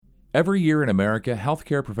Every year in America,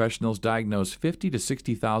 healthcare professionals diagnose 50 to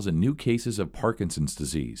 60,000 new cases of Parkinson's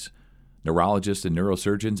disease. Neurologists and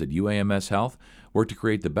neurosurgeons at UAMS Health work to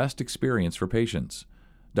create the best experience for patients.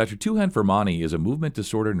 Dr. Tuhan Firmani is a movement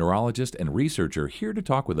disorder neurologist and researcher here to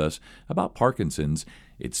talk with us about Parkinson's,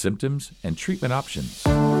 its symptoms, and treatment options.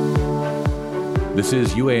 This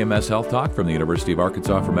is UAMS Health Talk from the University of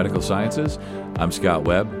Arkansas for Medical Sciences. I'm Scott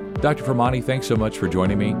Webb. Dr. Firmani, thanks so much for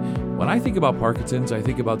joining me. When I think about Parkinson's, I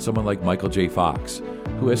think about someone like Michael J. Fox,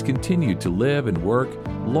 who has continued to live and work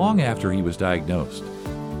long after he was diagnosed.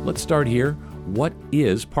 Let's start here. What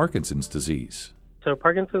is Parkinson's disease? So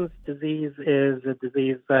Parkinson's disease is a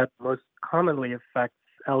disease that most commonly affects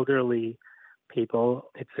elderly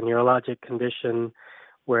people. It's a neurologic condition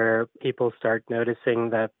where people start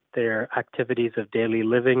noticing that their activities of daily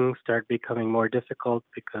living start becoming more difficult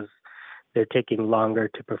because they're taking longer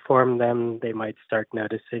to perform them. They might start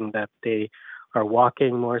noticing that they are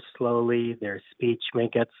walking more slowly. Their speech may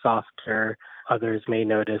get softer. Others may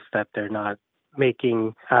notice that they're not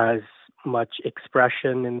making as much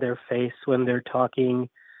expression in their face when they're talking.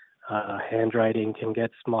 Handwriting can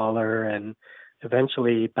get smaller, and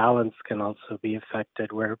eventually balance can also be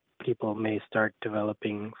affected, where people may start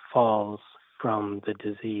developing falls from the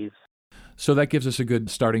disease. So that gives us a good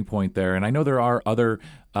starting point there. And I know there are other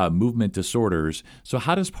movement disorders. So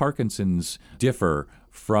how does Parkinson's differ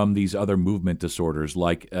from these other movement disorders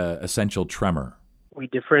like essential tremor? We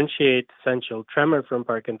differentiate essential tremor from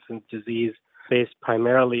Parkinson's disease based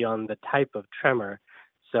primarily on the type of tremor.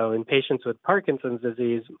 So in patients with Parkinson's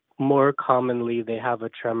disease, more commonly they have a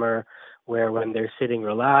tremor where when they're sitting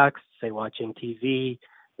relaxed, say watching TV,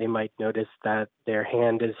 they might notice that their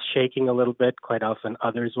hand is shaking a little bit. Quite often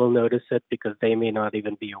others will notice it because they may not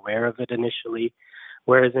even be aware of it initially.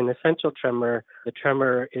 Whereas in essential tremor, the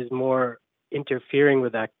tremor is more interfering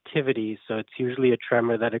with activity. So it's usually a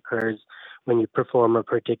tremor that occurs when you perform a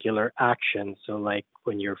particular action. So like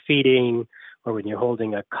when you're feeding or when you're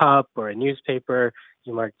holding a cup or a newspaper,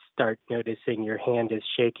 you might start noticing your hand is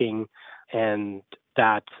shaking, and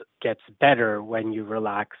that gets better when you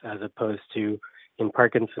relax, as opposed to in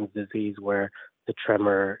Parkinson's disease, where the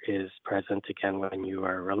tremor is present again when you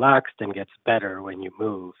are relaxed and gets better when you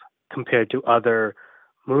move. Compared to other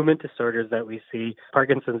movement disorders that we see,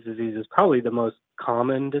 Parkinson's disease is probably the most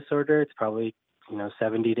common disorder. It's probably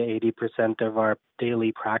 70 to 80% of our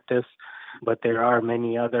daily practice. But there are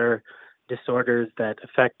many other disorders that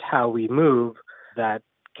affect how we move that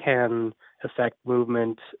can affect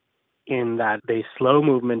movement, in that they slow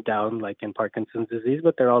movement down, like in Parkinson's disease,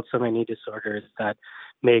 but there are also many disorders that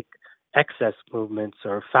make excess movements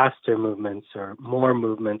or faster movements or more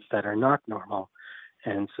movements that are not normal.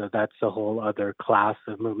 And so that's a whole other class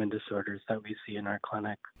of movement disorders that we see in our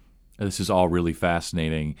clinic. This is all really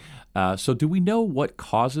fascinating. So do we know what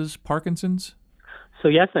causes Parkinson's? So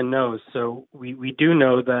yes and no. So we do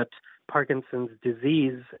know that Parkinson's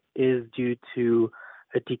disease is due to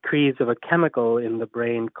a decrease of a chemical in the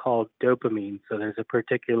brain called dopamine. So there's a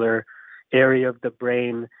particular area of the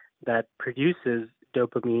brain that produces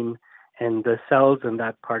dopamine, and the cells in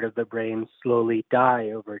that part of the brain slowly die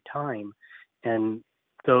over time. And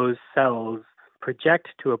those cells project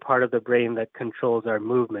to a part of the brain that controls our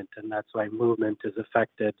movement, and that's why movement is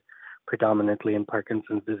affected predominantly in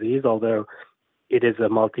Parkinson's disease, although it is a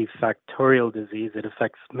multifactorial disease. It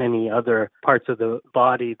affects many other parts of the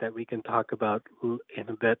body that we can talk about in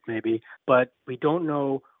a bit maybe. But we don't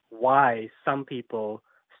know why some people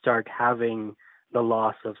start having the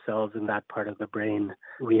loss of cells in that part of the brain.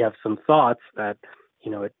 We have some thoughts that,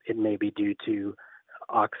 it may be due to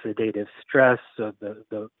oxidative stress. So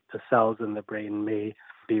the cells in the brain may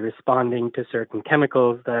be responding to certain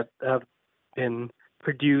chemicals that have been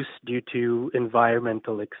produced due to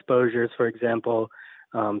environmental exposures, for example.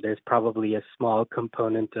 There's probably a small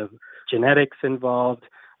component of genetics involved,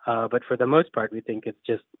 but for the most part, we think it's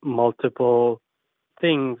just multiple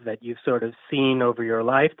things that you've sort of seen over your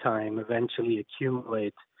lifetime eventually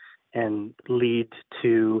accumulate and lead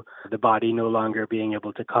to the body no longer being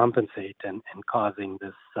able to compensate and causing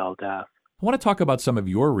this cell death. I want to talk about some of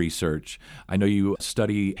your research. I know you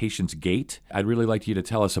study patients' gait. I'd really like you to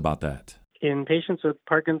tell us about that. In patients with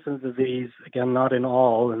Parkinson's disease, again, not in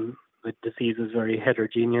all, and the disease is very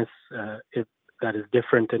heterogeneous, that is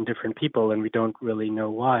different in different people, and we don't really know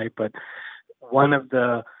why. But one of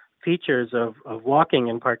the features of walking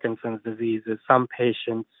in Parkinson's disease is some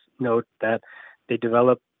patients note that they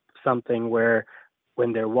develop something where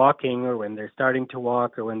when they're walking or when they're starting to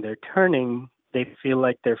walk or when they're turning, they feel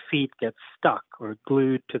like their feet get stuck or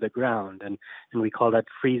glued to the ground, and we call that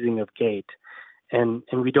freezing of gait. And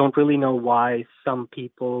we don't really know why some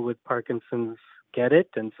people with Parkinson's get it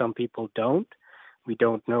and some people don't. We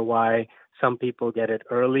don't know why some people get it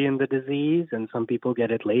early in the disease and some people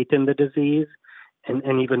get it late in the disease.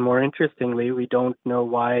 And even more interestingly, we don't know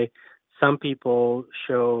why some people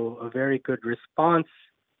show a very good response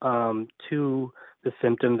to the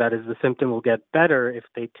symptom. That is, the symptom will get better if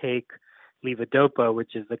they take levodopa,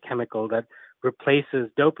 which is the chemical that replaces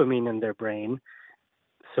dopamine in their brain,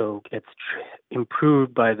 so gets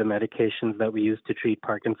improved by the medications that we use to treat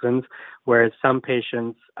Parkinson's, whereas some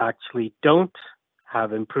patients actually don't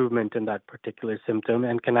have improvement in that particular symptom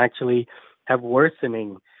and can actually have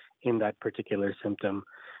worsening in that particular symptom.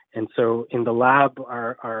 And so in the lab,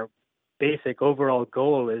 our basic overall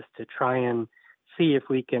goal is to try and see if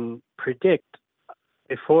we can predict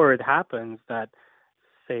before it happens that,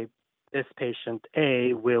 say, this patient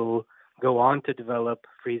A will go on to develop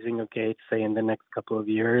freezing of gates, say, in the next couple of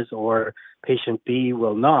years, or patient B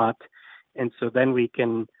will not. And so then we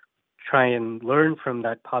can try and learn from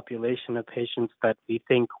that population of patients that we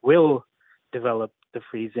think will develop the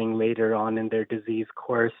freezing later on in their disease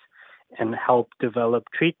course and help develop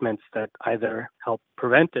treatments that either help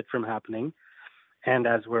prevent it from happening and,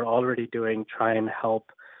 as we're already doing, try and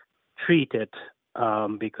help treat it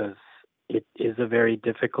because it is a very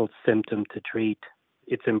difficult symptom to treat.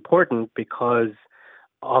 It's important because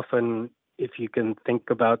often if you can think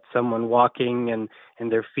about someone walking and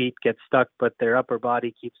their feet get stuck but their upper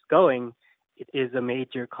body keeps going, it is a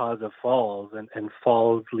major cause of falls, and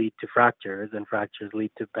falls lead to fractures, and fractures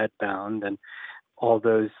lead to bedbound and all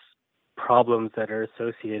those problems that are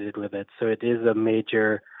associated with it. So it is a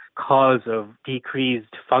major cause of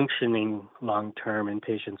decreased functioning long-term in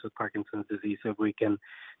patients with Parkinson's disease. So if we can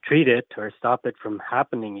treat it or stop it from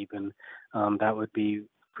happening even, that would be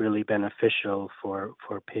really beneficial for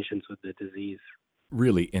patients with the disease.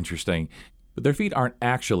 Really interesting. But their feet aren't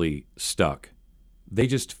actually stuck. They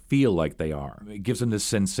just feel like they are. It gives them this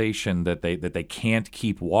sensation that they can't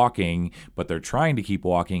keep walking, but they're trying to keep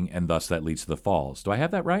walking, and thus that leads to the falls. Do I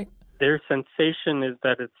have that right? Their sensation is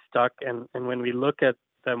that it's stuck, and when we look at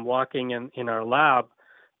them walking in our lab,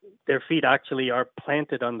 their feet actually are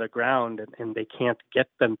planted on the ground, and they can't get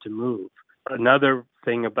them to move. Another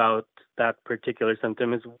thing about that particular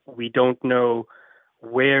symptom is we don't know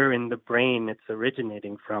where in the brain it's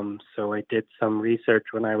originating from. So I did some research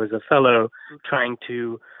when I was a fellow trying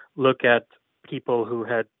to look at people who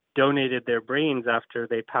had donated their brains after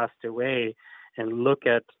they passed away and look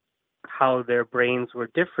at how their brains were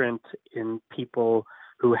different in people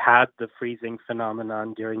who had the freezing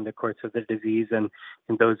phenomenon during the course of the disease and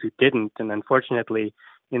those who didn't. And unfortunately,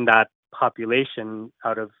 in that population,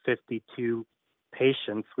 out of 52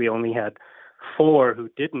 patients, we only had 4 who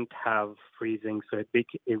didn't have freezing. So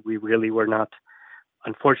we really were not,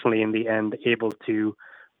 unfortunately, in the end, able to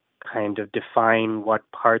kind of define what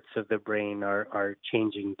parts of the brain are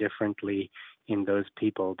changing differently in those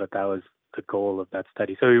people. But that was the goal of that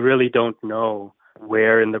study. So we really don't know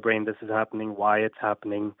where in the brain this is happening, why it's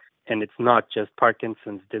happening, and it's not just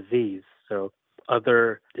Parkinson's disease. So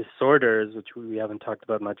other disorders, which we haven't talked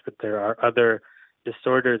about much, but there are other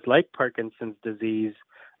disorders like Parkinson's disease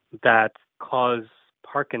that cause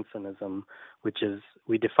Parkinsonism, which is,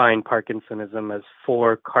 we define Parkinsonism as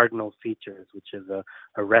 4 cardinal features, which is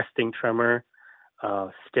a resting tremor,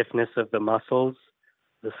 stiffness of the muscles,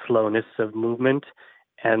 the slowness of movement,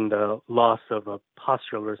 and the loss of a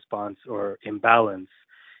postural response or imbalance.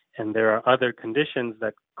 And there are other conditions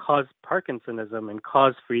that cause Parkinsonism and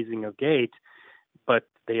cause freezing of gait, but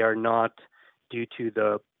they are not due to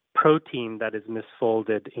the protein that is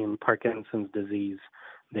misfolded in Parkinson's disease.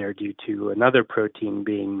 They're due to another protein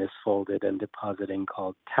being misfolded and depositing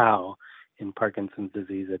called tau. In Parkinson's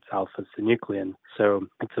disease, it's alpha-synuclein. So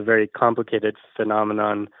it's a very complicated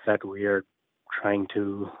phenomenon that we are trying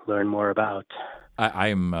to learn more about. I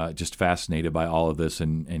am just fascinated by all of this,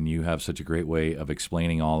 and you have such a great way of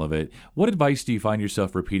explaining all of it. What advice do you find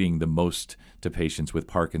yourself repeating the most to patients with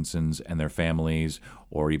Parkinson's and their families,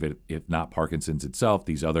 or even if not Parkinson's itself,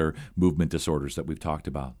 these other movement disorders that we've talked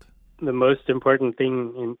about? The most important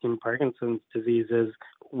thing in Parkinson's disease is,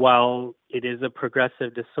 while it is a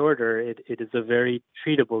progressive disorder, it is a very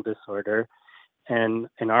treatable disorder. And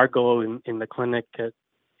our goal in the clinic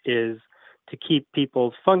is to keep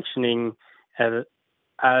people functioning at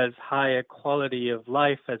as high a quality of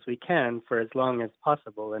life as we can for as long as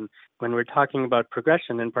possible. And when we're talking about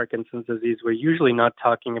progression in Parkinson's disease, we're usually not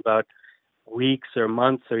talking about weeks or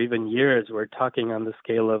months or even years. We're talking on the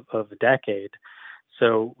scale of a decade.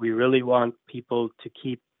 So we really want people to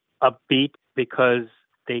keep upbeat because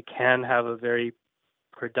they can have a very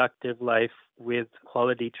productive life with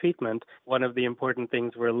quality treatment. One of the important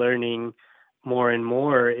things we're learning more and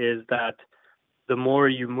more is that the more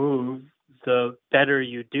you move, the better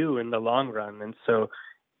you do in the long run. And so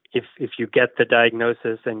if you get the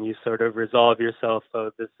diagnosis and you sort of resolve yourself,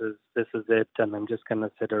 oh, this is it, and I'm just going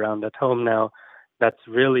to sit around at home now, that's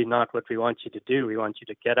really not what we want you to do. We want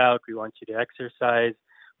you to get out. We want you to exercise.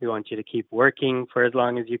 We want you to keep working for as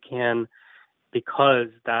long as you can, because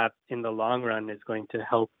that in the long run is going to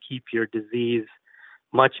help keep your disease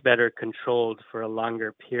much better controlled for a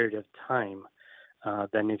longer period of time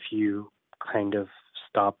than if you kind of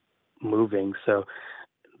stop moving. So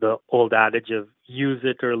the old adage of use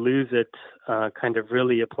it or lose it kind of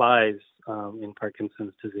really applies in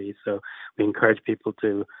Parkinson's disease. So we encourage people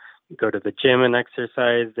to go to the gym and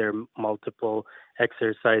exercise. There are multiple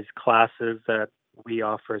exercise classes that we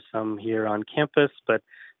offer, some here on campus, but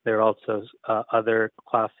there are also other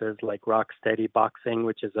classes like Rock Steady Boxing,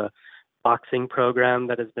 which is a boxing program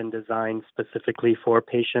that has been designed specifically for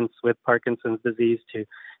patients with Parkinson's disease to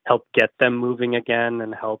help get them moving again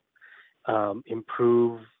and help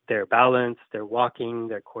improve their balance, their walking,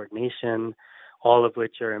 their coordination, all of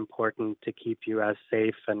which are important to keep you as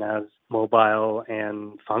safe and as mobile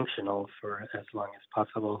and functional for as long as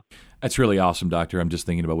possible. That's really awesome, Doctor. I'm just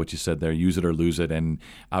thinking about what you said there, use it or lose it. And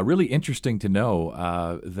really interesting to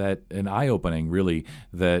know that, and eye-opening really,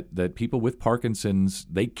 that people with Parkinson's,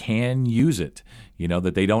 they can use it,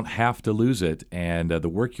 that they don't have to lose it. And the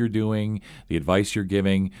work you're doing, the advice you're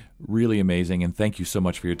giving, really amazing. And thank you so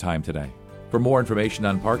much for your time today. For more information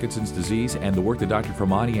on Parkinson's disease and the work that Dr.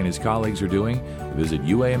 Farmani and his colleagues are doing, visit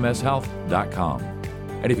uamshealth.com.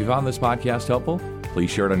 And if you found this podcast helpful,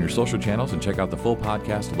 please share it on your social channels and check out the full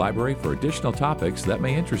podcast library for additional topics that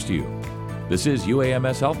may interest you. This is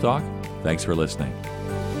UAMS Health Talk. Thanks for listening.